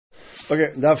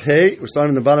Okay, Daf Hey, we're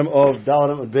starting at the bottom of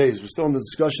Dalet Amud Beis. We're still in the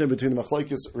discussion between the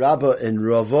Machlokes Rabbah and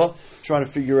Rava, trying to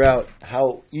figure out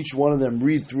how each one of them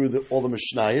read through all the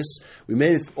Mishnayos. We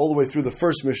made it all the way through the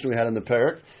first Mishnah we had in the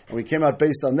Parak, and we came out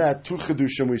based on that, two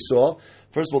Chidushim we saw.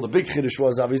 First of all, the big Chidush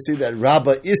was obviously that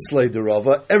Rabbah Islay de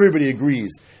Rava. Everybody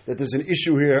agrees that there's an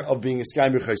issue here of being a Sky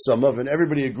B'Chaysamav, and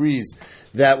everybody agrees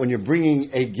that when you're bringing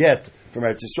a get from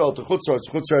Eretz Yisrael to Chutz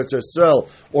Eretz Yisrael,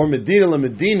 or Medina to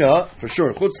Medina, for sure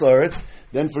in Chutz Eretz,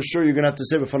 then for sure you're going to have to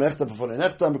say b'fan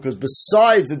echtam, because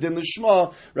besides the din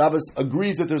l'shma, Rabbah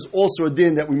agrees that there's also a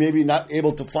din that we may be not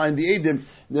able to find the edim, and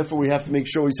therefore we have to make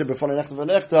sure we say b'fan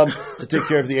echtam to take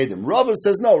care of the edim. Rava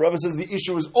says no. Rava says the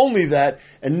issue is only that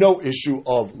and no issue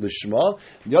of lishma.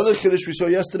 The other chiddush we saw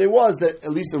yesterday was that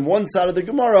at least on one side of the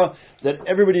Gemara that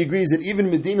everybody agrees that even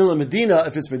Medina la Medina,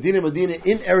 if it's Medina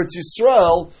in Eretz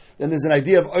Yisrael, then there's an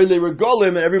idea of oile regalim,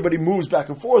 and everybody moves back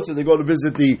and forth, and they go to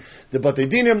visit the Batei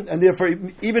Dinim, and therefore,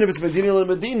 even if it's Medina and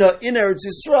Medina in Eretz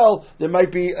Yisrael, there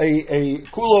might be a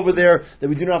cool over there that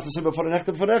we do not have to say b'fan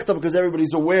echtam because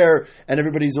everybody's aware, and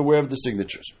everybody's aware of the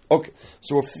signatures. Okay,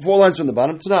 so we're 4 lines from the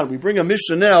bottom. Tonight we bring a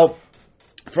Mishnah now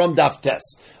from Daf Tes.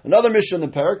 Another Mishnah in the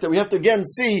Parak that we have to again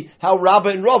see how Rabbah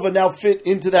and Rava now fit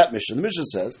into that Mishnah. The Mishnah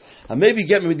says, maybe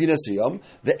get Medina Siyam,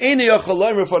 the Eini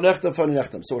Yachaloim B'fan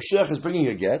echtam. So a Sheikh is bringing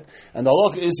a get, and the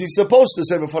halach is he's supposed to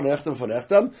say b'fan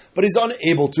echtam, but he's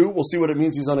unable to. We'll see what it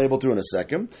means he's unable to in a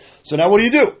second. So now what do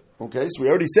you do? Okay, so we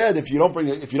already said if you don't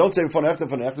say b'fan echtam,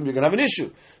 you're going to have an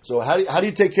issue. So how do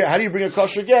you take care? How do you bring a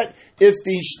kosher get if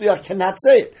the shliach cannot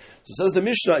say it? So says the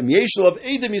Mishnah,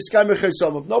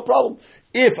 no problem.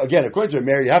 If, again, according to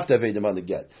Mary, you have to have Edim on the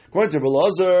get. According to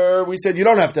Belazar, we said you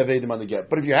don't have to have Edim on the get.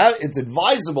 But if you have, it's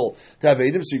advisable to have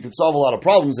Edim, so you can solve a lot of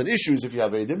problems and issues if you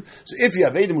have Edim. So if you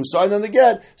have Edim who signed on the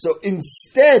get, so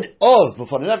instead of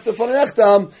b'fan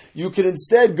echtam, you can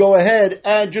instead go ahead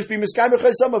and just be Miskay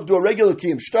B'Chaysamav, do a regular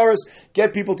Kiyum Shtaris,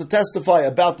 get people to testify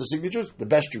about the signatures, the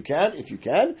best you can, if you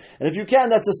can. And if you can,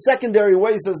 that's a secondary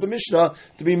way, says the Mishnah,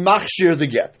 to be machshir the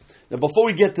get. Now, before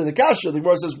we get to the kasha, the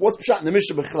Gemara says, "What's pshat in the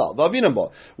Mishnah b'chlal?"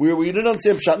 We didn't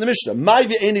understand pshat in the Mishnah.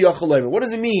 What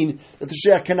does it mean that the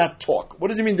sheikh cannot talk? What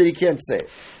does it mean that he can't say it?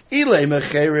 Ilaim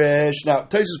acheresh. Now,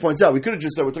 Taisus points out we could have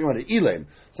just said we're talking about an ilaim,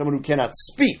 someone who cannot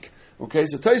speak. Okay,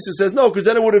 so Taisus says no, because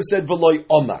then it would have said v'loy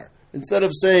omar. Instead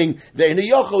of saying ve'ena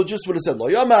yachol, just would have said lo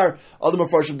yamar. Other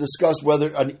mafarshim discuss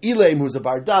whether an ilaim who's a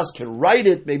bardas can write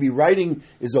it. Maybe writing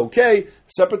is okay.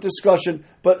 Separate discussion.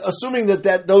 But assuming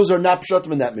that those are not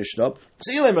pshatim in that Mishnah,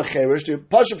 so ilaim acherish, the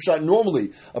pashup pshat,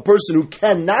 normally a person who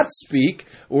cannot speak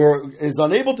or is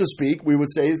unable to speak, we would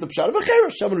say is the pshat of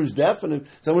acherish, someone who's deaf, and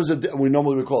someone who's we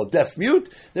normally would call a deaf mute.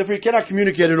 Therefore, he cannot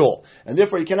communicate at all, and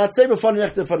therefore he cannot say b'fan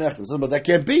echtam. So, but that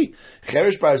can't be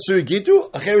cherish by asur gitu.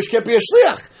 Acherish can't be a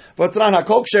shliach. But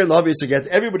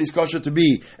everybody's kosher to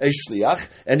be a shliach,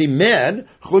 any man,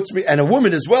 and a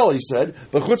woman as well, he said,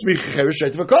 but but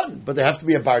they have to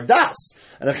be a bardas.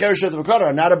 And a cheresh v'kara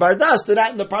are not a bardas, they're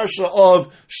not in the parsha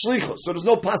of shlichus. So there's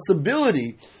no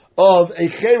possibility of a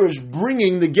cheresh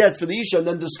bringing the get for the isha and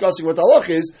then discussing what the halach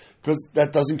is, because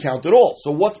that doesn't count at all. So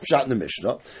what's pshat in the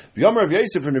Mishnah? V'yomer Rav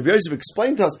Yosef, and Rav Yosef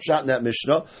explained to us pshat in that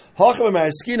Mishnah,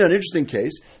 an interesting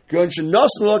case,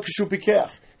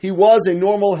 he was a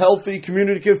normal, healthy,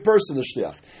 communicative person, the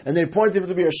shliach. And they appointed him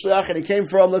to be a shliach, and he came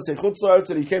from, let's say, Chutz La'aretz,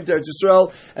 and he came to Eretz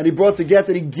Yisrael, and he brought the get,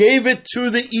 and he gave it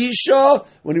to the Isha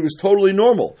when he was totally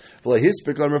normal.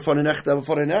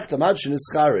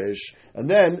 And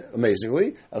then,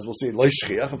 amazingly, as we'll see,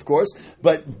 Leishchiach, of course,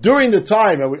 but during the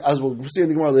time, as we'll see in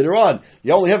the Gemara later on,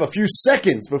 you only have a few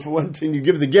seconds before when you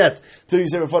give the get till you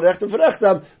say b'fan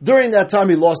echtam. During that time,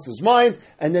 he lost his mind,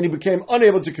 and then he became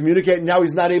unable to communicate, and now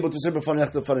he's not able to say b'fan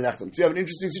echtam. So you have an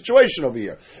interesting situation over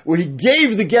here, where he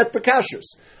gave the get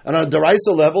bekashus. And on a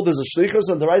deraisa level, there's a shlichus,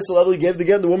 on the deraisa level, he gave the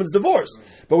get and the woman's divorced.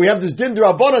 But we have this din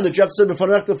d'rabbanan that you have to say b'fan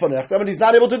echtam, and he's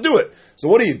not able to do it. So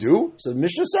what do? So the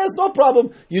Mishnah says, no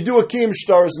problem, you do a kiyum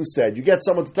shtaris instead. You get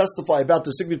someone to testify about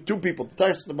the signature, 2 people to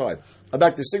testify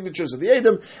about the signatures of the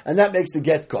Edom, and that makes the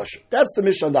get kosher. That's the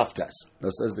Mishnah Daf Tes.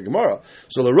 That says the Gemara.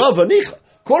 So the Rava nicha.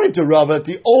 According to Rava,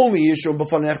 the only issue in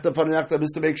b'fan echtam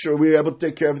is to make sure we're able to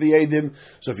take care of the Edom.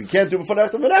 So if you can't do b'fan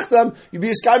echtam, you be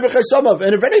a sky b'chaysamav.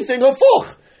 And if anything,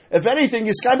 hafuch. If anything,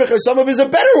 Yiskay B'Chaysamav is a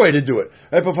better way to do it.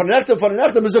 Right? B'fan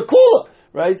echtam is a kula.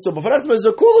 right? So b'fanechtam is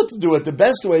a cooler to do it. The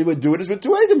best way to do it is with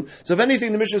two edim. So if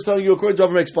anything, the Mishnah is telling you according to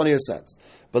Rabbah makes plenty of sense.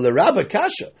 But the Rabbah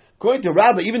kasha, according to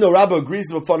Rabbah, even though Rabbah agrees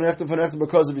to b'fanechtam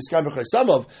because of Yiskayim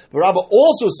b'chaysamav, but Rabbah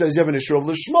also says you have an issue of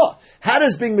lishma. How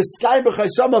does being Yiskayim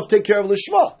b'chaysamav take care of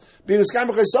lishma? Being Yiskayim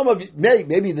b'chaysamav,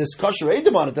 maybe this kasher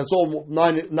edim on it, that's all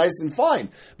nice and fine.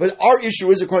 But our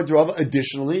issue is, according to Rabbah,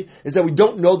 additionally, is that we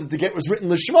don't know that the get was written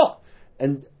lishma.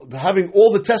 And having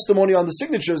all the testimony on the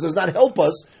signatures does not help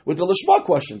us with the lishma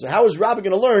question. So how is Rabbah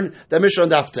going to learn that Mishnah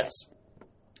and Daf Tes?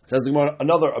 Says the Gemara,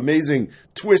 another amazing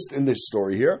twist in this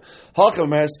story here. Sometime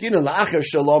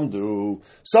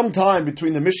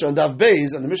between the Mishnah and Daf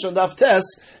Beis and the Mishnah and Daf Tes,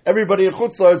 everybody in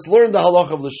Chutz La'aretz learned the halach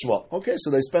of the Shva. Okay, so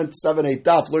they spent 7-8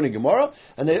 daf learning Gemara,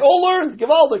 and they all learned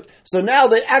Gevaldik. So now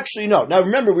they actually know. Now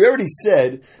remember, we already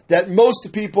said that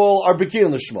most people are B'kiyah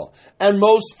in the Shema, and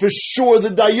most, for sure, the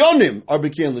Dayanim are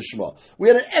B'kiyah in the Shema. We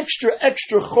had an extra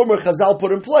Chomer Chazal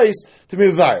put in place to be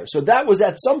Mevayer. So that was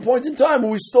at some point in time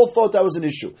when we still thought that was an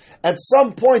issue. At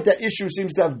some point, that issue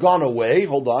seems to have gone away.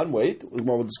 Hold on, wait.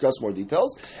 We'll discuss more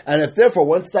details. And if, therefore,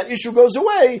 once that issue goes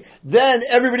away, then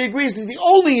everybody agrees that the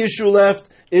only issue left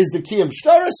is the Kiyam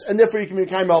Shtaris, and therefore you can be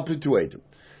Kaim Al Pituedim. It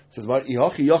says, but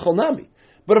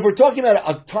if we're talking about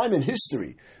a time in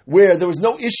history where there was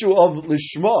no issue of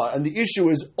Lishma, and the issue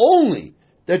is only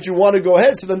that you want to go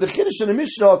ahead, so then the Chiddush in the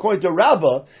Mishnah, according to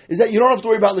Rabbah, is that you don't have to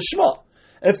worry about Lishma.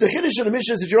 And if the Chiddush in the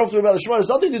Mishnah is that you don't have to worry about the Shema, it has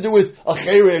nothing to do with a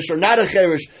Cherish or not a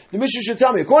Cherish. The Mishnah should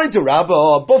tell me, according to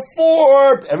Rabbah,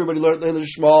 before everybody learned the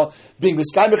Shema, being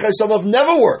Yiskayim b'chaysamav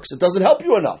never works. It doesn't help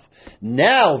you enough.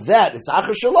 Now that it's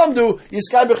Achar Shalamdu,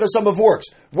 Yiskayim b'chaysamav works.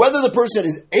 Whether the person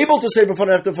is able to say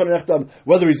b'fanechtam,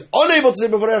 whether he's unable to say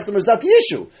b'fanechtam is not the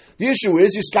issue. The issue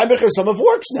is Yiskayim b'chaysamav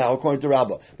works now, according to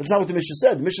Rabbah. But it's not what the Mishnah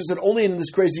said. The Mishnah said only in this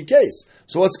crazy case.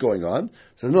 So what's going on?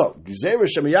 So no,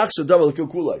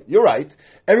 you're right.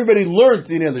 Everybody learned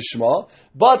the the Shema,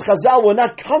 but Chazal were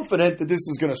not confident that this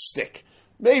is going to stick.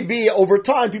 Maybe over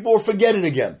time people will forget it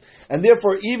again. And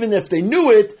therefore, even if they knew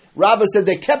it, Rabbah said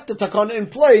they kept the takana in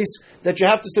place that you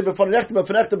have to say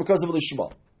b'fanechta because of the Shema.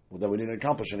 Well, then we didn't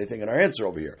accomplish anything in our answer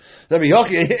over here. So then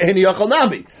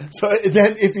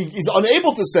if he's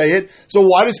unable to say it, so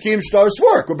why does Kiyam Shtaris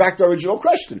work? We're back to our original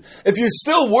question. If you're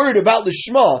still worried about the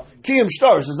Shema, Kiyam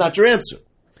Shtaris is not your answer.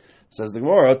 Says the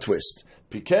Gemara, twist.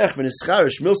 This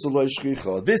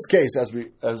case,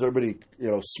 as everybody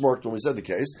smirked when we said the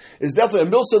case, is definitely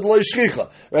a milsa d'lo yishchicha,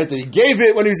 right? That he gave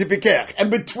it when he was a pikech, and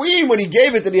between when he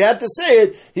gave it and he had to say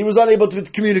it, he was unable to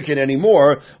communicate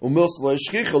anymore. So now,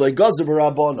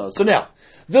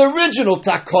 the original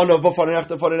takana of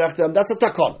b'fanechtam, that's a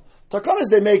takana. Takanas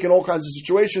they make in all kinds of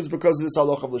situations because of this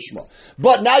halach of Lishma.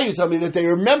 But now you tell me that they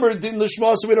remembered in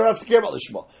Lishma, so we don't have to care about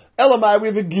Lishma. Elamai, we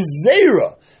have a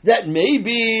gezerah that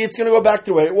maybe it's going to go back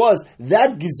to where it was.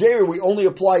 That gezerah we only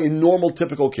apply in normal,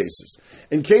 typical cases.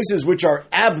 In cases which are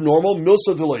abnormal,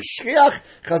 milsa de shchiach,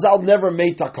 Chazal never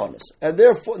made takanas. And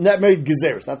therefore, not made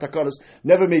gezerahs, not takanas,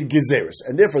 never made gezerahs.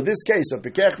 And therefore, this case of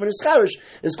Pekech v'nischarish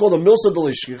is called a milsa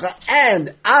de shchiach.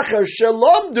 And achar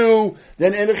shalomdu,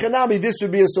 then in Echanami, this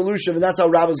would be a solution. And that's how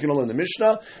Rabbah is going to learn the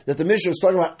Mishnah, that the Mishnah is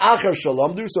talking about Achar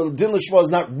Shalamdu, so the Din Lishma is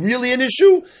not really an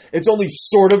issue, it's only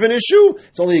sort of an issue,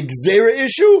 it's only a Gzera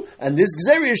issue, and this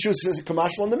Gzera issue, says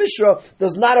Kamashma in the Mishnah,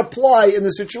 does not apply in the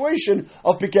situation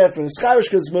of Pikef and Ischarish,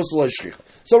 because it's Mosul HaShchich.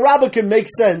 So Rabbah can make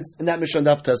sense in that Mishnah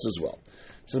Daf Tes as well.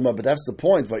 So, but that's the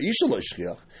point.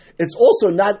 It's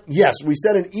also not, yes, we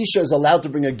said an Isha is allowed to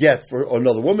bring a get for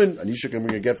another woman, an Isha can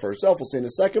bring a get for herself, we'll see in a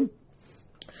second.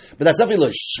 But that's definitely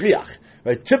a shliach.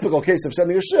 Right? Typical case of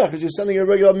sending a shliach is you're sending a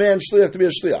regular man shliach to be a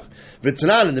shliach.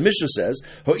 V'tanan, and the Mishnah says,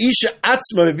 Ho'isha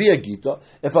atzma via gita.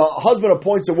 If a husband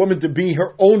appoints a woman to be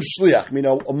her own shliach,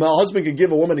 a husband can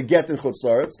give a woman a get in Chutz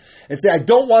La'aretz and say, I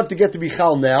don't want to get to be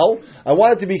chal now. I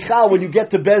want it to be chal when you get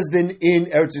to Bezdin in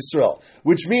Eretz Yisrael.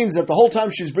 Which means that the whole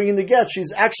time she's bringing the get,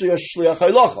 she's actually a shliach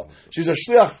halacha. She's a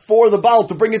shliach for the Baal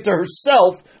to bring it to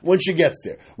herself when she gets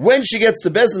there. When she gets to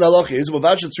Bezdin halacha is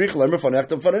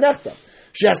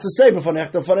she has to say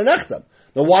b'fanechtam fanenechtam.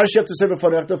 Now, why does she have to say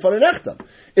b'fanechtam fanenechtam?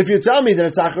 If you tell me that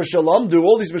it's achar shalamdu,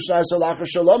 all these mishnayos are achar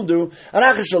shalamdu, and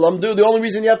achar shalamdu, the only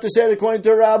reason you have to say it according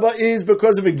to Rabbah is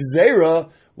because of a gzera.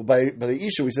 Well, by the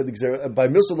Isha, we said the gzera, by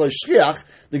milsa l'shchiach,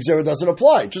 the gzera doesn't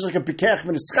apply. Just like a pikech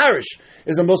v'nischarish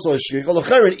is a milsa l'shchiach, a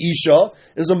l'cher an Isha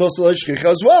is a milsa l'shchiach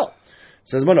as well. It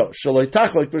says, no, shaloi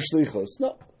tachlik b'shlichos.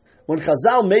 No. When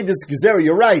Chazal made this gzera,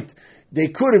 you're right, they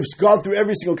could have gone through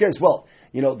every single case. Well,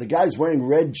 the guy's wearing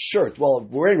red shirt. Well,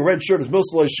 wearing a red shirt is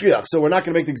milsa l'shchiach, so we're not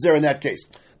going to make the gzera in that case.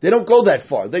 They don't go that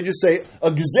far. They just say a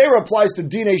gezerah applies to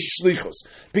dinei shlichus.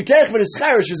 Pikech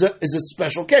v'nischarish is a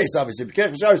special case, obviously.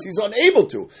 Pikech v'nischarish, he's unable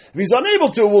to. If he's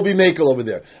unable to, we'll be makel over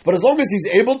there. But as long as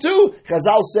he's able to,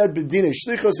 Chazal said b'dinei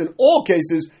shlichus, in all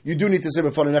cases, you do need to say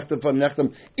b'fanei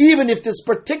even if this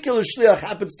particular shliach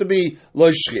happens to be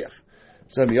lo shliach.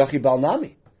 So miyachi bal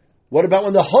nami. What about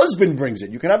when the husband brings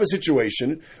it? You can have a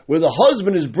situation where the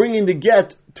husband is bringing the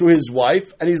get to his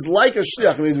wife, and he's like a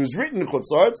shliach. I mean, it was written in Chutz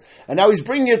La'aretz, and now he's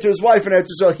bringing it to his wife in Eretz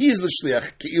Yisrael. He's the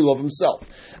shliach, ki'ilu of himself.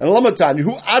 And Lamatan,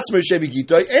 who atzmei shevi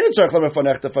gitoi,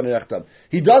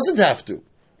 he doesn't have to.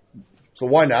 So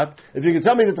why not? If you can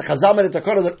tell me that the Chazal made a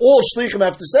takana that all shlichim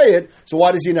have to say it, so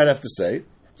why does he not have to say it?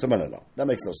 So no, that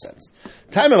makes no sense.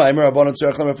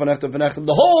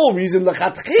 The whole reason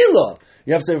l'chatchila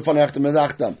you have to say v'fanechtem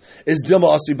medachtam is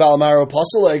dilma asi bal maro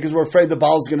pasale, because we're afraid the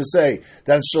Baal is going to say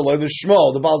that it's shaloi the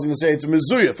shmo. The Baal is going to say it's a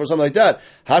mezuyah or something like that.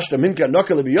 Hashta minka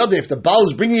nokale biyode. If the Baal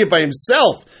is bringing it by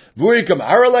himself, v'urikam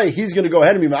arale, he's going to go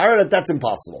ahead and be ma'ara. That's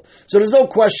impossible. So there's no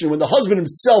question when the husband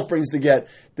himself brings the get.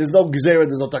 There's no gezerah,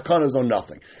 there's no takana, there's no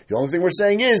nothing. The only thing we're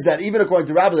saying is that even according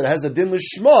to Rabbi that has a din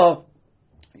l'shma,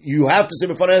 you have to say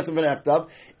b'fanechtem v'nechtav.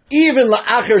 Even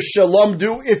la'acher shalom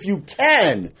do, if you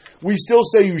can, we still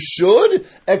say you should,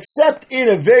 except in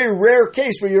a very rare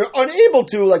case where you're unable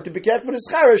to, like the pikech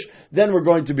v'nischarish, then we're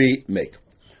going to be make.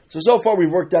 So far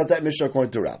we've worked out that Mishnah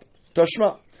according to Rabbi.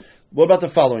 Tashma. What about the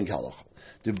following halacha?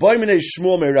 The boy minei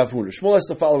Shmuel me Rav Huna. Shmuel has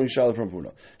the following shaila from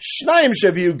Huna. Shnayim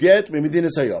sheviu get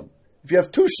memedinas hayom. If you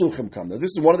have two shluchim come, now this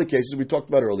is one of the cases we talked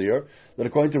about earlier, that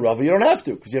according to Rava, you don't have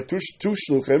to, because you have two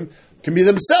shluchim, can be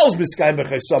themselves miskayim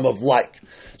b'chaysam of like.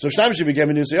 So Shnayim should be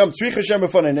given news. Tzrich Hashem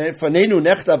fanenu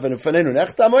nechtav and fanenu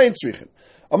nechtam ain't tzrichim.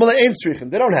 Amala ain't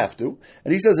tzrichim. They don't have to.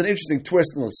 And he says an interesting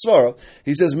twist in the svara.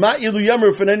 He says ma ilu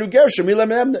yamer fanenu gershom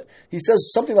ilam. He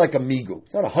says something like a migu.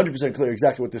 It's not 100% clear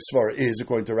exactly what this svara is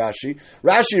according to Rashi.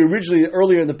 Rashi originally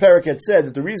earlier in the parak had said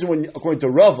that the reason when according to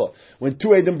Rava when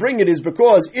two Edom bring it is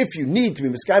because if you need to be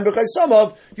miskayim b'chaysam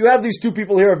of, you have these two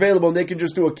people here available and they can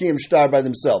just do a kiyum shtar by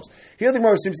themselves. Here the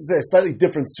Gemara seems to say a slightly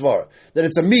different svara, that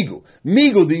it's a migu.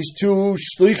 Migu, these two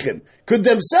shlichim, could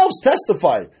themselves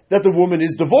testify that the woman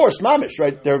is divorced, mamish,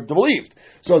 right? They're believed.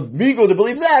 So migu, they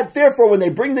believe that. Therefore, when they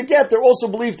bring the get, they're also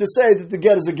believed to say that the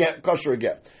get is a get, kosher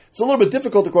get. It's a little bit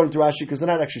difficult according to Rashi because they're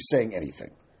not actually saying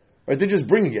anything. Right? They're just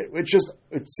bringing it.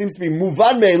 It seems to be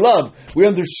muvan me'elav. We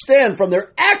understand from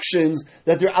their actions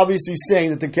that they're obviously saying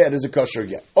that the get is a kosher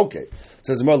get. Okay. It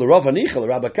says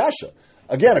Rabba Kasha.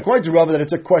 Again, according to Rava, that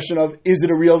it's a question of, is it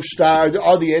a real shtar?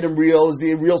 Are the Edom real? Is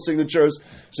the real signatures?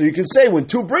 So you can say when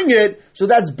two bring it, so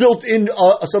that's built in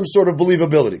some sort of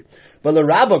believability. But the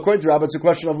Rabba, according to Rabba, it's a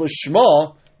question of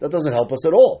lishma. That doesn't help us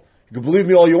at all. You can believe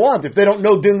me all you want. If they don't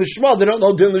know din lishma, they don't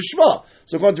know din lishma.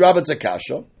 So according to Rabba, it's a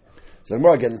kasha. So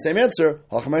we're getting the same answer.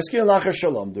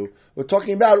 We're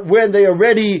talking about when they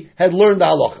already had learned the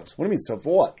halachas. What do you mean? So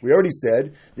for what? We already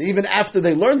said that even after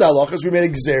they learned the halachas, we made a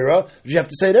gzera. You have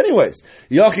to say it anyways.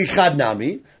 Yachi chad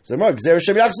nami. So we said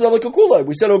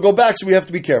it'll go back, so we have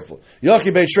to be careful.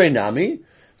 Yachi beitrei nami.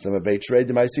 Just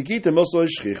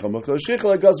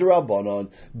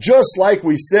like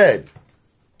we said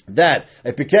that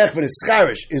a pikech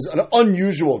v'nischarish is an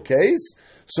unusual case,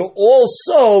 so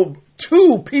also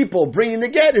two people bringing the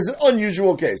get is an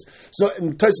unusual case. So,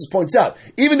 and Tosfos points out,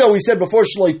 even though we said before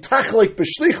shloi tachlik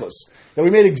b'shlichus, that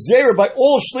we made a gzera by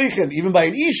all shlichim, even by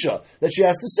an isha, that she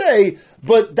has to say,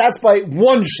 but that's by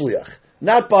one shliach,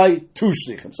 not by two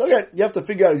shlichim. So again, you have to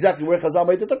figure out exactly where Chazal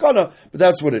made the takana, but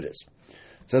that's what it is.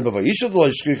 Said by isha lo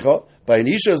shlicha, by an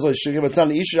isha is lo shlicha, but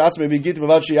an isha atzme begit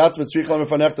b'vad she atzme tzricha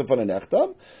mefanechta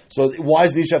fanechtam. So why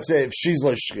does the isha have to say if she's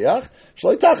lo shliach?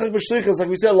 Shloi tachlik b'shlichus, like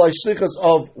we said, lo shlichus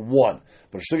of one.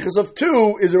 But shlichus of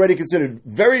two is already considered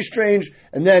very strange,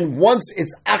 and then once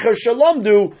it's acher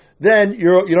shalomdu, then you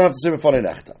don't have to say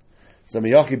mefanechta. So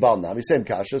miyachi bal nami, same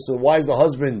kasha. So why does the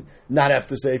husband not have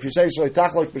to say? If you're saying shloi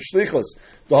tachlik b'shlichus,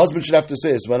 the husband should have to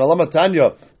say this. When alama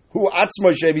tanya, who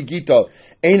atzma shevi gito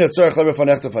ain't a tzarich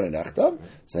lebefanechta fanechta.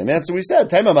 Same answer we said.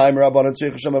 Why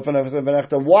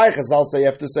Chazal say you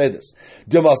have to say this?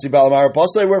 Dilmasi balamar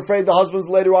pasle. We're afraid the husband's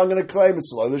later on going to claim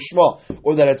it's lo l'shma,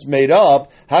 or that it's made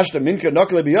up. Hashta minka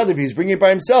nokle biyad. If he's bringing it by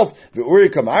himself, v'uri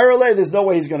kamarale, there's no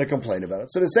way he's going to complain about it.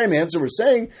 So the same answer we're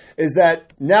saying is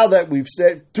that now that we've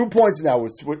said 2 points now,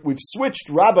 we've switched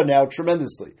Rabbah now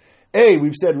tremendously.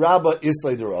 We've said Rabba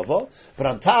Islay de Rava, but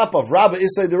on top of Rabba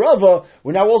Islay de Rava,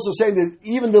 we're now also saying that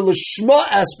even the Lishma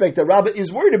aspect that Rabba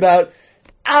is worried about,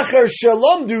 Acher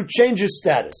Shalomdu changes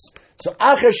status. So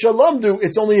Acher Shalomdu,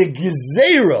 it's only a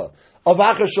Gezerah of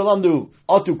Achar Shalamdu,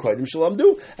 Atu Kodim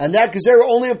Shalamdu, and that Gezerah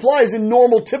only applies in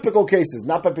normal, typical cases,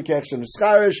 not by Pekech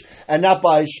Shenischarish, and not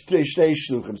by Shtei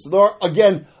Shluchim. So there are,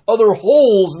 again, other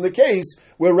holes in the case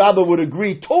where Rabbah would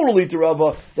agree totally to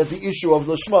Rabbah that the issue of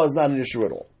Lashma is not an issue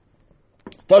at all.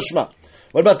 Tashma.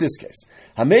 What about this case?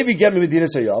 Hamevi get me Medina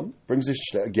Sayam, brings a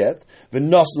get,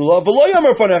 v'nosnula, v'lo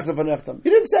yomer fanechtam fanechtam. He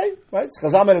didn't say, right? It's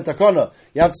Chazam and Takona.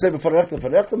 You have to say fanechtam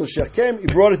fanechtam. The Sheikh came, he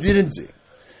brought it, he didn't say it.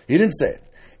 He didn't say it.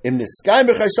 Im niskayim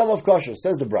b'chaysam of kosher,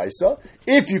 says the Brisa,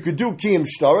 if you could do kiyum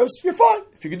shtaris, you're fine.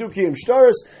 If you could do kiyum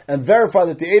shtaris and verify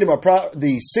that the edim are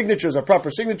the signatures are proper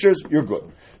signatures, you're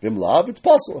good. Vim lav, it's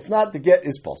possible. If not, the get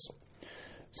is possible.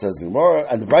 Says the Gemara,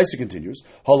 and the Brisa continues,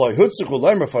 because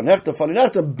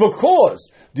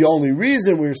the only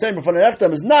reason we were saying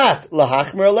b'fanei is not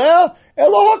lahachmer aleh,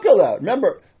 ela.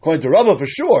 Remember, according to Rava for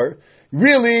sure,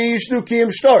 really you should do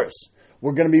kiyum shtaris.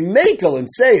 We're going to be makel and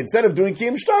say, instead of doing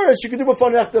kiyum shtaris, you can do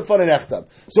b'fanei.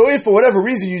 So if for whatever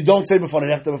reason you don't say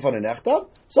b'fanei,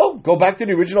 so go back to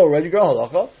the original regular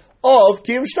halacha of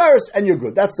kiyum shtaris, and you're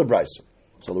good. That's the Brisa.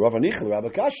 So the Rava Nichel, the Rava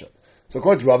Kasha. So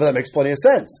according to Rava, that makes plenty of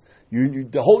sense.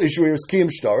 The whole issue here is kiyum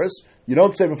shtaris. You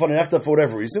don't say b'fanei nechta for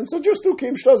whatever reason, so just do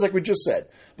kiyum shtaris like we just said.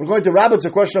 But according to Rabbi, it's a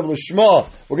question of lishma.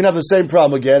 We're going to have the same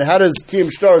problem again. How does kiyum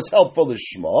shtaris help for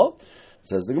lishma?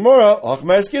 Says the Gemara,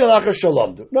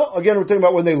 no, again we're talking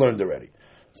about when they learned already.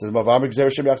 Says we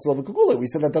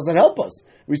said that doesn't help us.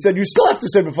 We said you still have to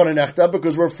say b'fanei nechta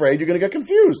because we're afraid you're going to get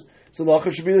confused. So the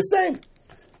halacha should be the same.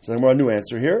 So the Gemara, a new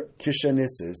answer here,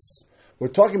 kishanisis. We're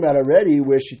talking about already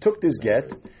where she took this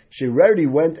get, she already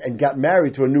went and got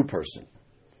married to a new person.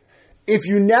 If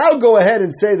you now go ahead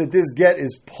and say that this get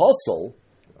is puzzle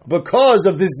because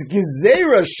of this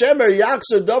gezerah shemer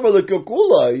yaksa davar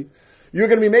lekakulai, you're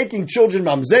going to be making children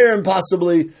mamzerim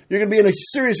possibly. You're going to be in a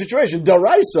serious situation.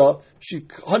 Daraisa, she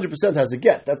 100% has a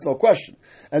get. That's no question.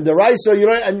 And Daraisa,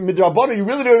 and midrabanan, you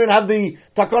really don't even have the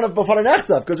takon of b'fanei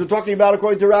nechta because we're talking about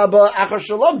according to Rabbah Achar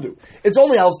Shalamdu. It's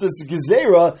only else this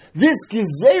gezerah,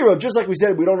 just like we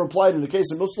said, we don't apply it in the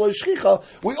case of Musloi Shchicha.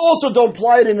 We also do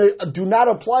not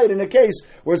apply it in a case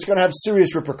where it's going to have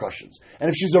serious repercussions. And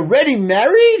if she's already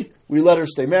married, we let her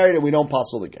stay married and we don't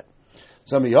pass the get.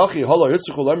 Why did the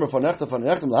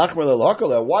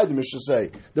Mishnah say,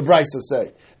 the Brisa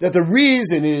say, that the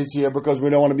reason is here because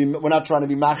we're not trying to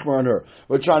be machmer on her.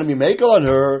 We're trying to be makel on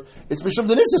her. It's Mishum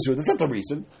Denisasur. That's not the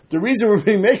reason. The reason we're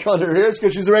being makel on her here is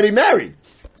because she's already married.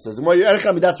 Says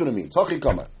that's what it means.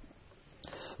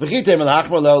 Maybe we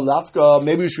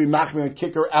should be machmer and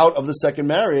kick her out of the second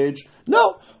marriage.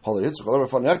 No.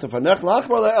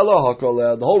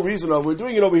 The whole reason of we're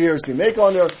doing it over here is to make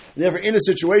on her. Never in a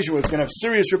situation where it's going to have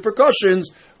serious repercussions,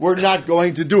 we're not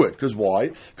going to do it. Because why?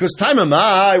 Because time am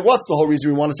I. What's the whole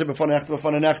reason we want to say b'fanei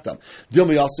nechta?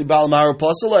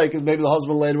 Because maybe the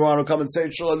husband later on will come and say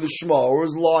shalom lishma, or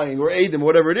is lying, or adim,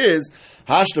 whatever it is.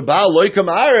 Now the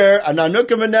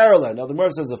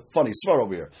Gemara says a funny svar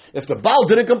over here. If the Baal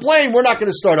didn't complain, we're not going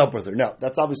to start up with her. No,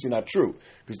 that's obviously not true.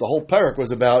 Because the whole parak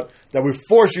was about that we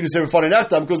force you to say b'fanei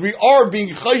nechta because we are being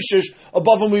chayshish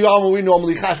above and beyond when we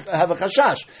normally have a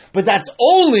chashash. But that's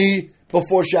only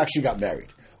before she actually got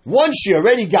married. Once she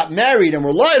already got married and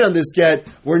relied on this get,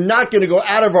 we're not going to go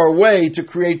out of our way to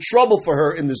create trouble for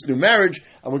her in this new marriage,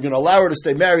 and we're going to allow her to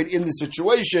stay married in this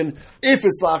situation if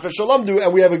it's la'achar shalamdu,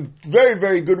 and we have a very,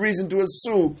 very good reason to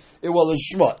assume it will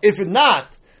shma. If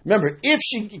not, remember, if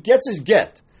she gets his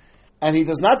get, and he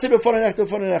does not say b'fanei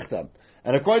nechta,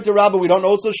 and according to Rabbah, we don't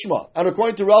know it's l'shma, and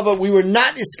according to Rabbah, we were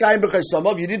not iskayim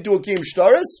b'chaysamav, you didn't do a kiyum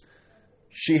shtaris,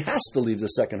 she has to leave the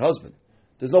second husband.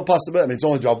 There's no possibility. I mean, it's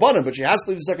only Rabbanan, but she has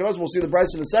to leave the second husband. We'll see the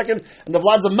Brisa in a second. And the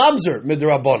Vlad's a mamzer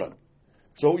mid-Rabbanan.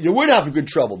 So you would have a good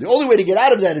trouble. The only way to get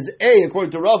out of that is A, according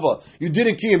to Rava, you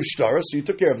didn't kiyum shtaris, so you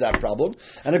took care of that problem.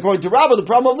 And according to Rava, the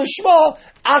problem of the Shema,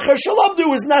 Achar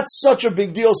Shalamdu is not such a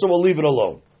big deal, so we'll leave it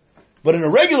alone. But in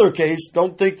a regular case,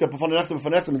 don't think that b'fanei nechta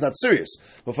is not serious.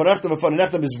 B'fanei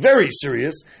nechta is very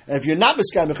serious, and if you're not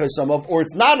miskayim b'chaysamav, or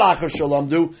it's not achar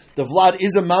shalamdu, the vlad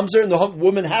is a mamzer, and the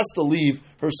woman has to leave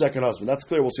her second husband. That's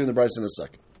clear. We'll see in the Brisa in a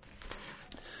second.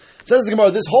 Says the Gemara,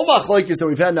 this whole machlokes that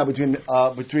we've had now between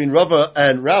Rava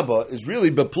and Rabbah is really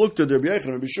beplukta Rabbi Yechon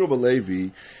and Rabbi Yeshua Levi.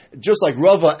 Just like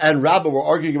Rava and Rabbah were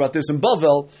arguing about this in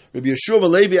Bavel, Rabbi Yeshua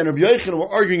Levi and Rabbi Yechon were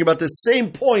arguing about the same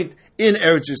point in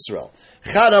Eretz Yisrael.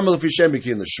 That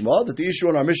the issue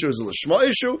on our Mishnah is a Lishma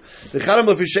issue.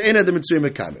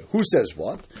 Who says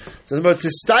what? Says about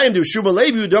Tistayim to Shuma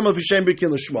Levi, Rabbi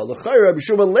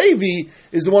Shuma Levi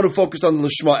is the one who focused on the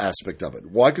Lishma aspect of it.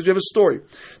 Why? Because we have a story.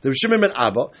 The Shimon ben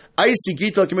Abba, I see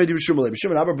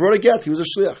גיטין Abba brought a get. He was a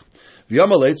shliach. Do I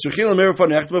have to say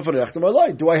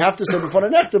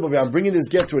b'fan nechtam? If I'm bringing this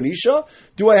get to an isha,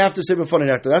 do I have to say b'fan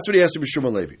nechtam? That's what he has to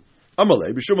Bishum Levi.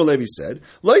 Amalei, Bishum Levi said,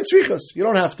 "Light tzrichas, you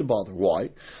don't have to bother. Why?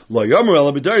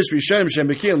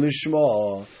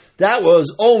 That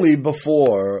was only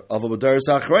before of a b'daris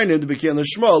achrayim to begin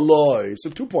l'shma loy." So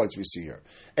 2 points we see here.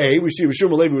 A, we see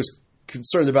Bishum Levi was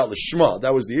concerned about l'shma.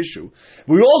 That was the issue.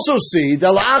 We also see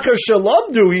that la'achar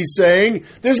shalamdu, he's saying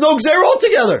there's no gzera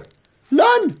altogether,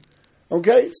 none.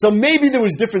 Okay, so maybe there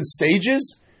was different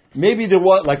stages. Maybe there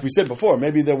was, like we said before,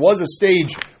 maybe there was a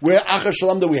stage where Achar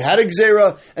Shalom that we had a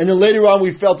Gzeira, and then later on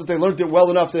we felt that they learned it well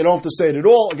enough they don't have to say it at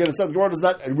all. Again, it's not, the Gemara does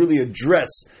not really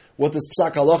address what this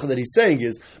Psak Halacha that he's saying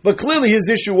is, but clearly his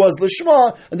issue was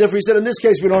Lishma, and therefore he said in this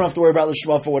case we don't have to worry about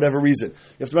Lishma for whatever reason. You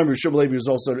have to remember, Yeshua Levi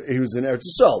was in Eretz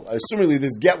Yisrael. Assumingly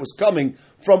this get was coming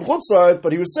from Chutz La'aretz,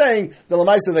 but he was saying that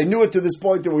Lamaisa, they knew it to this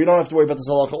point that we don't have to worry about this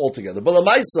Halacha altogether. But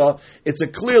Lamaisa, it's a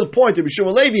clear point that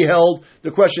Yeshua Levi held,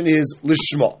 the question is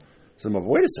Lishma. So,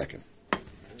 wait a second.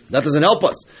 That doesn't help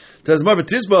us. Rabba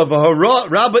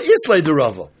Islay de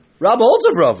Rava. Rabba holds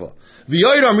of Rava. Now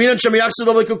I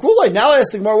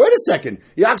ask the Gemara, wait a second.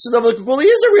 Yaksadav lekukuli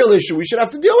is a real issue. We should have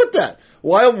to deal with that.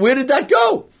 Why? Where did that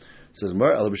go? Says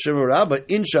Rabba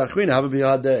in Shachrin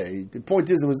the point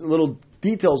is there was little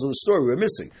details of the story we were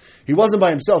missing. He wasn't by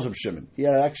himself, Reb Shimon. He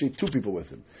had actually 2 people with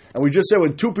him. And we just said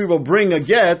when 2 people bring a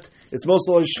get, it's most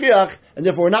of shchiach, and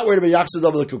therefore we're not worried about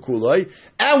Yaksadav lekukulai,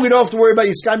 and we don't have to worry about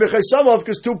Yiskayim b'chaysamov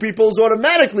because 2 people is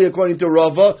automatically, according to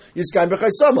Rava, Yiskayim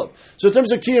b'chaysamov. So in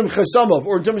terms of Kiyim chaysamov,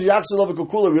 or in terms of Yaksadav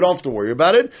lekukulai, we don't have to worry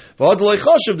about it.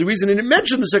 The reason he didn't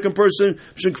mention the second person,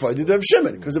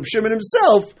 because Reb Shimon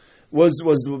himself was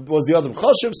the other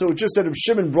chashiv, so it just said if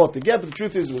Shimon brought the get, but the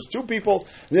truth is it was 2 people,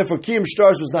 and therefore Kiyim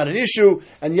Stars was not an issue,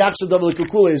 and Yaksadav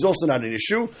lekukule is also not an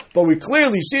issue, but we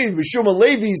clearly see Bishum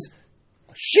Levi's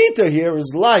Shita here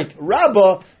is like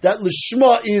Rabbah, that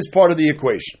Lishma is part of the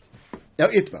equation. Now,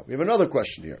 Itma, we have another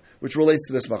question here, which relates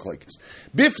to this machlokes.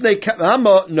 Bifnei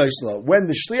kama noisla, when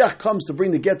the shliach comes to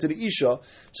bring the get to the Isha,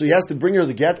 so he has to bring her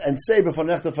the get and say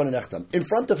b'fanechta fanechtam, in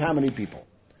front of how many people?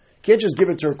 Can't just give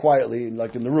it to her quietly,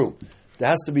 like in the room. There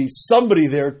has to be somebody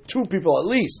there, 2 people at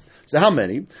least. So how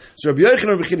many? So Rabbi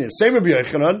Yochanan and Rabbi Chanina. Same Rabbi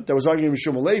Yochanan, that was arguing with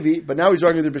Shmuel Levi, but now he's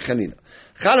arguing with Rabbi Chanina.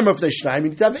 Chanam of Shnayim, you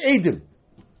need to have Eidim.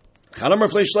 Chanam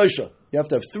of Shleisha, you have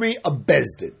to have 3, a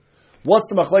Bezdin. What's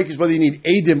the machlekes whether you need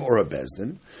Eidim or a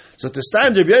Bezdin? So to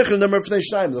stand Rabbi Yochanan and Rabbi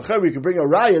Shnayim, the we could bring a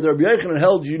raya, the Rabbi Yochanan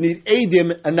held you need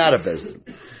Eidim and not a Bezdin.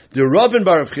 The Raven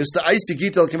bar of Chisda, Aisi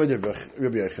Gitel came to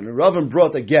Rabbi Yochanan. Raven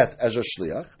brought a get as a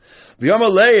shliach.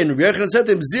 V'yamalei, and Rabbi Yochanan said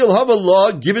to him, Zil hava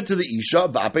law, give it to the Isha,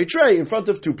 ba'apei trei, in front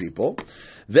of 2 people.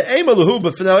 The emalahu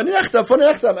b'fanei nechtam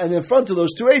fanechtam, and in front of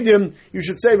those 2 edim, you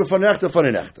should say b'fanechtam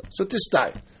fanechtam. So this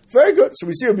time, very good. So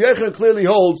we see Rabbi Yochanan clearly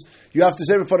holds you have to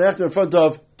say b'fanechtam in front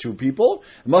of 2 people.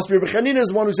 It must be Rabbi Chanina is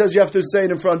the one who says you have to say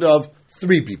it in front of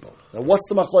 3 people. Now, what's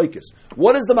the machlokes?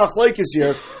 What is the machlokes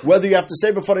here? Whether you have to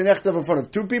say b'fanei nechtam in front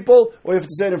of 2 people or you have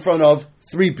to say it in front of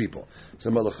 3 people. So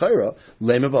malachaira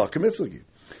lema ba'akamiflagi.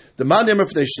 The man nemer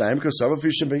f'nei shnayim because some of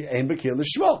you should be aim b'kil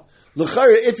l'shma.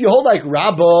 L'chaira, if you hold like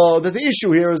Rabbah that the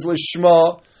issue here is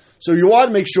l'shma, so you want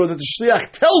to make sure that the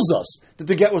shliach tells us that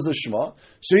the get was l'shma.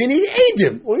 So you need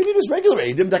edim. All you need is regular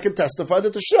edim that can testify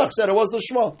that the shliach said it was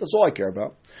l'shma. That's all I care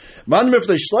about. Man nemer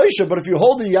f'nei shleisha, but if you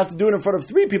hold it, you have to do it in front of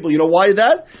 3 people. You know why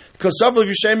that? Because several of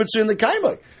you shemitzu in the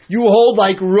kaimah. You hold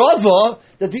like Rava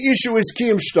that the issue is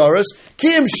kiyum shtaris.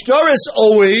 Kiyum shtaris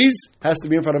always has to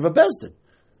be in front of a bezdin.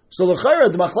 So the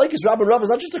machlekes Rabba and Rav is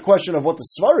not just a question of what the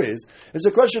svar is; it's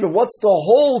a question of what's the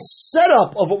whole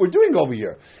setup of what we're doing over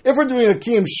here. If we're doing a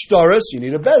kiyum shtaris, you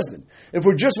need a bezdin. If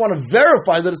we just want to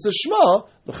verify that it's the shema,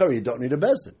 you don't need a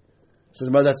bezdin. Says,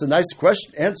 that's a nice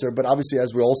question answer, but obviously,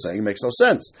 as we're all saying, it makes no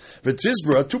sense.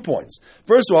 V'tizbra, 2 points.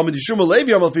 First of all, before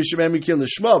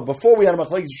we had a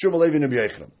machlekes Shuma Levi and Rabbi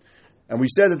Yochanan, and we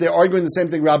said that they're arguing the same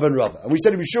thing, Rabba and Rava, and we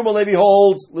said Rabbi Shuma Levi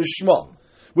holds l'shma,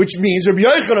 which means Rabbi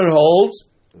Yochanan holds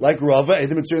like Rava,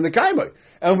 Edim Mitzur in the Kaimai.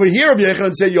 And over here, Rabbi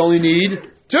Yochanan said you only need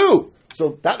 2.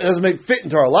 So that doesn't fit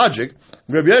into our logic.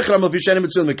 Rabbi Yochanan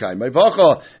Mitzur in the Kaimai.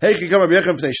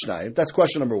 That's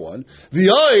question number 1.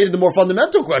 The more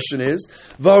fundamental question is,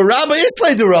 Rabba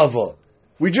Islay de Rava.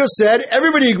 We just said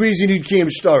everybody agrees you need Kiyum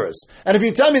Shtaris. And if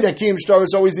you tell me that Kiyum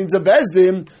Shtaris always needs a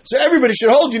Bezdin, so everybody should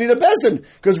hold you need a Bezdin.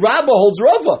 Because Rabbah holds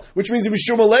Rava, which means Rabbi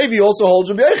Shuma Levi also holds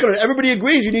Rabbi Yochanan. Everybody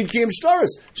agrees you need Kiyum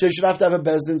Shtaris. So you should have to have a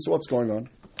Bezdin. So what's going on?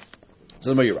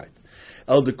 So you're right.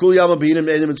 Everybody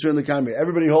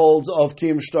holds of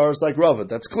Kiyum Shtaris like Rava.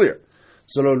 That's clear.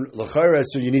 So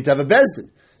you need to have a Bezdin.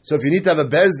 So if you need to have a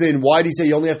bezdin, why do you say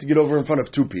you only have to get over in front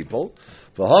of two people?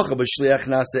 Question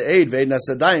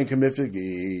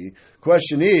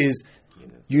is,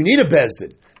 you need a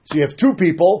bezdin. So you have two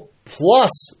people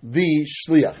plus the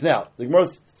shliach. Now, the Gemara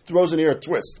throws in here a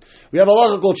twist. We have a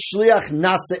halacha called shliach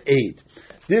nasa eid.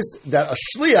 That a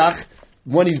shliach,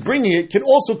 when he's bringing it, can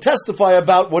also testify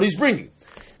about what he's bringing.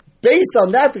 Based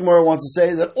on that, the Gemara wants to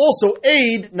say that also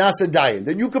aid nasa dayan.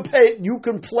 That you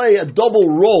can play a double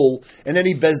role in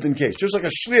any bezdin case. Just like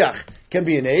a shliach can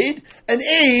be an aid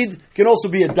can also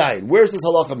be a dayan. Where's this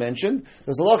halacha mentioned?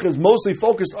 This halacha is mostly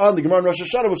focused on the Gemara in Rosh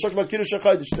Hashanah, which is talking about Kiddush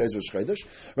HaChodesh. Today's Rosh Chodesh,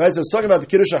 right? So it's talking about the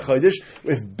Kiddush HaChodesh.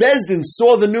 If bezdin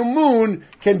saw the new moon,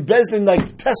 can bezdin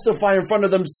testify in front of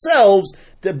themselves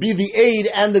to be the aid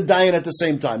and the dayan at the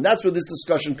same time? That's where this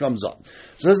discussion comes up.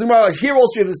 So here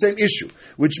also you have the same issue,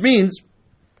 which means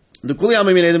the Kuli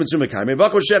Amim Edom Mitzvah Mekayim.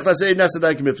 V'achol Shech Lasei Nasa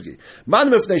Dayan K'mifki. Man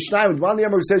Mifnei Shnayim. One the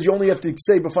Amar says you only have to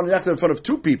say in front of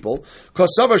two people.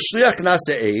 Kosavar Shliach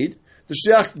Nasa Eid. The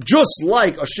Shliach, just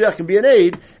like a Shliach can be an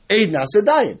aid Nasa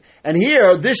Dayan. And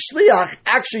here, this Shliach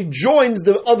actually joins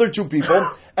the other two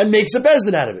people and makes a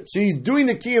bezdin out of it. So he's doing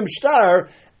the Kiyum Shtar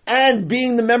and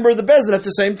being the member of the bezdin at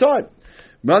the same time.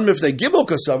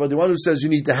 The one who says you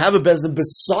need to have a bezdin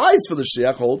besides for the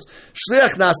shliach holds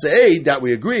shliach nasa eid, that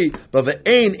we agree, but the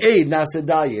ein eid nasa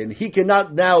dayan, he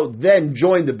cannot now then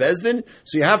join the bezdin,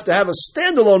 so you have to have a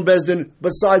standalone bezdin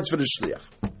besides for the shliach.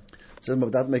 So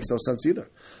that makes no sense either.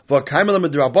 We pass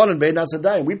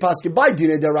it by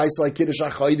dinei deraisa like kiddush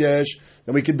hachodesh,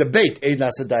 then we can debate eid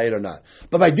nasa dayan or not.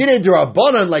 But by dinei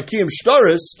derabanan like kiyum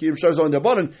shtaris only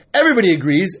derabanan, everybody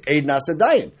agrees eid nasa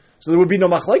dayan. So there would be no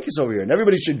machlekes over here, and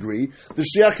everybody should agree. The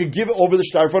shliach could give over the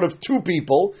shtar in front of two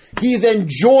people. He then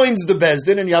joins the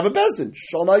bezdin, and you have a bezdin.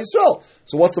 Shalom Yisrael.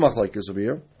 So what's the machlekes over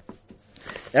here?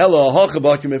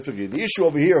 The issue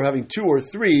over here of having two or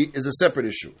three is a separate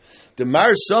issue. The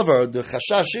Mar Savar, the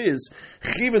chashash is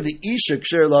even the isha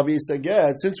ksher lavi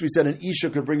get. Since we said an isha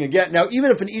could bring a get, now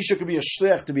even if an isha could be a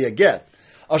shliach to be a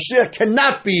shliach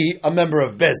cannot be a member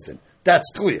of bezdin. That's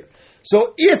clear.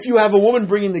 So if you have a woman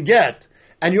bringing the get,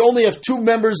 and you only have two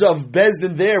members of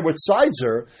bezdin there besides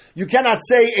her, you cannot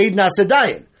say eid nasa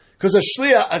dayan, because a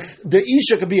shliach, the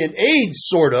isha could be an aid,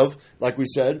 sort of, like we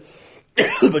said,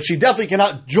 but she definitely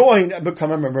cannot join and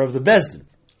become a member of the bezdin.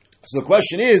 So the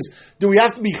question is, do we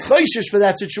have to be chayshish for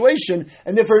that situation?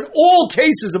 And therefore, in all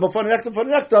cases of a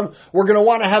fanenechtam, we're going to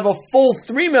want to have a full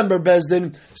three-member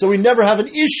bezdin, so we never have an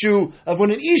issue of when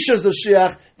an isha is the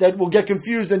shiach that will get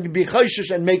confused and be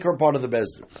chayshish and make her part of the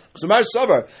bezdin. So Mar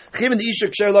Savar, chivin the isha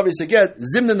ksher lavi seget,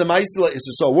 zimnin the ma'isila is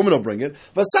so a woman will bring it,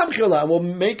 but samchila, and we'll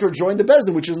make her join the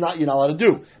bezdin, which is not you're not allowed to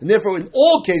do. And therefore, in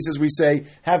all cases, we say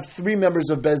have three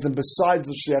members of bezdin besides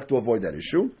the shiach to avoid that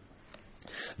issue.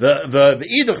 The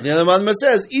Iduch, the Yama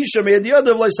says, Isha made the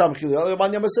other, the other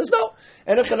Yama says, no.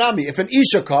 And if an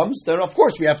Isha comes, then of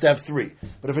course we have to have three.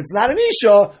 But if it's not an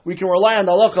Isha, we can rely on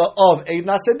the halacha of Eid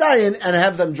Nasedayin and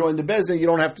have them join the Bezdin. You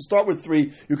don't have to start with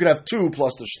three, you can have two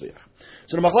plus the Shliach.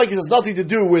 So the Machlekes has nothing to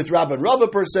do with Rabba and Rava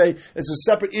per se, it's a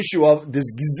separate issue of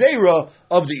this Gzeira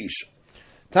of the Isha.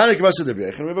 Tanya Kibashu the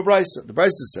Brech, and we have a Brisa. The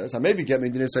Brisa says, maybe get me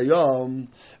in Sayom,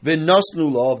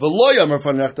 Vinasnu law, Veloyam or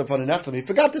Fanechta. He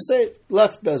forgot to say it,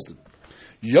 left Bezdin.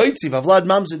 Yoitzi Vavlad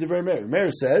Mamzer the very Meir.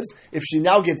 Meir says, if she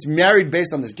now gets married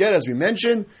based on this get, as we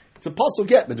mentioned, it's a puzzle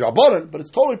get, Midrabanan, but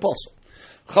it's totally puzzle.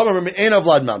 Chama ain't a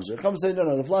Vlad Mamzer. Chama say,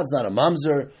 no, the Vlad's not a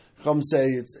Mamzer. Chama say,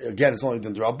 it's only the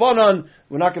Drabanan.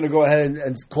 We're not going to go ahead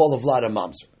and call the Vlad a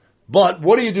Mamzer. But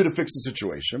what do you do to fix the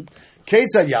situation?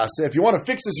 Ketzad Yaseh, if you want to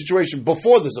fix the situation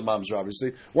before there's a mamzer,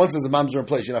 obviously, once there's a mamzer in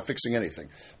place, you're not fixing anything.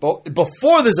 But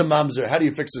before there's a mamzer, how do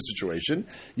you fix the situation?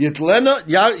 Yitlena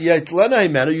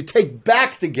himenu, you take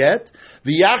back the get,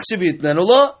 v'yachshiv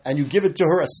yitlenula, and you give it to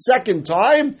her a second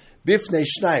time, bifnei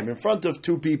shnaim, in front of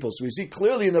two people. So we see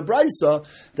clearly in the Brisa,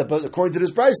 that according to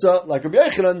this Brisa, like Rabbi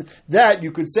Yechanan, that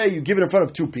you could say you give it in front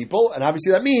of two people, and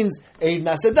obviously that means Eid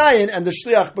Nasedayin, and the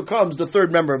Shliach becomes the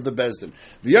third member of the Bezdin.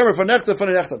 V'yomer fanechta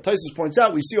fanenechta. Taisus points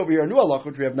out, we see over here a new halach,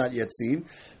 which we have not yet seen,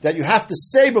 that you have to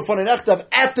say b'fanenechta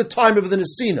at the time of the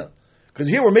Nesina. Because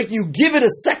here we're making you give it a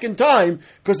second time,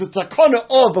 because the takana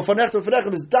of b'fanechta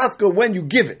fanechta is dafka when you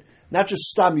give it. Not just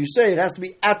stam you say, it has to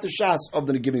be at the shas of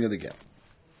the giving of the gift.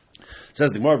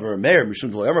 Says the Gemara, Meir,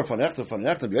 Mishum V'Loyamar Fanechta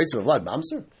Fanechta B'Yotzim Vlad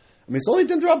Mamzer. I mean, it's only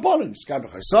din Drabanan. Shkai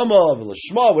B'Chaysama,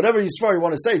 V'Lashma, whatever Yisrael you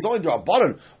want to say, it's only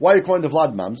Drabanan. Why are you calling the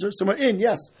Vlad Mamzer? Somewhere in,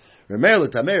 yes. Remeir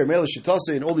L'Tamei, Remeir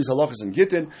L'Shitase, in all these halachas in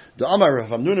Gitin, the Amar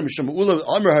Rav Hamnuna Mishum Ula,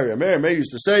 Amar Hari Remeir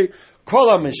used to say, Kol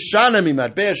HaMishana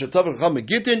Mimatbeya Shetav Chacham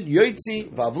Gitin Yotzi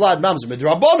V'Vlad Mamzer.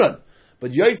 Midrabanan.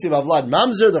 But Yoitziv Avlad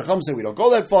Mamzer, the Chum say we don't go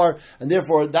that far, and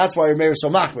therefore that's why your mayor is so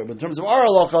machmir. But in terms of our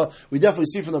halacha, we definitely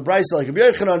see from the Brisa like Rabbi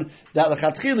Yochanan that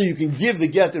lechatchila you can give the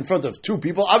get in front of two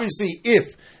people. Obviously,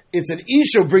 if it's an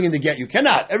Isha bringing the get, you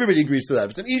cannot. Everybody agrees to that.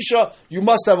 If it's an Isha, you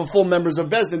must have a full members of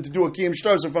Bezdin to do a Kiyam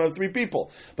Shtaros in front of three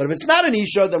people. But if it's not an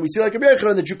Isha, then we see like a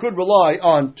Yochanan that you could rely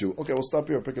on two. Okay, we'll stop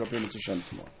here. Pick it up here in Mitzvah Shem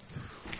tomorrow.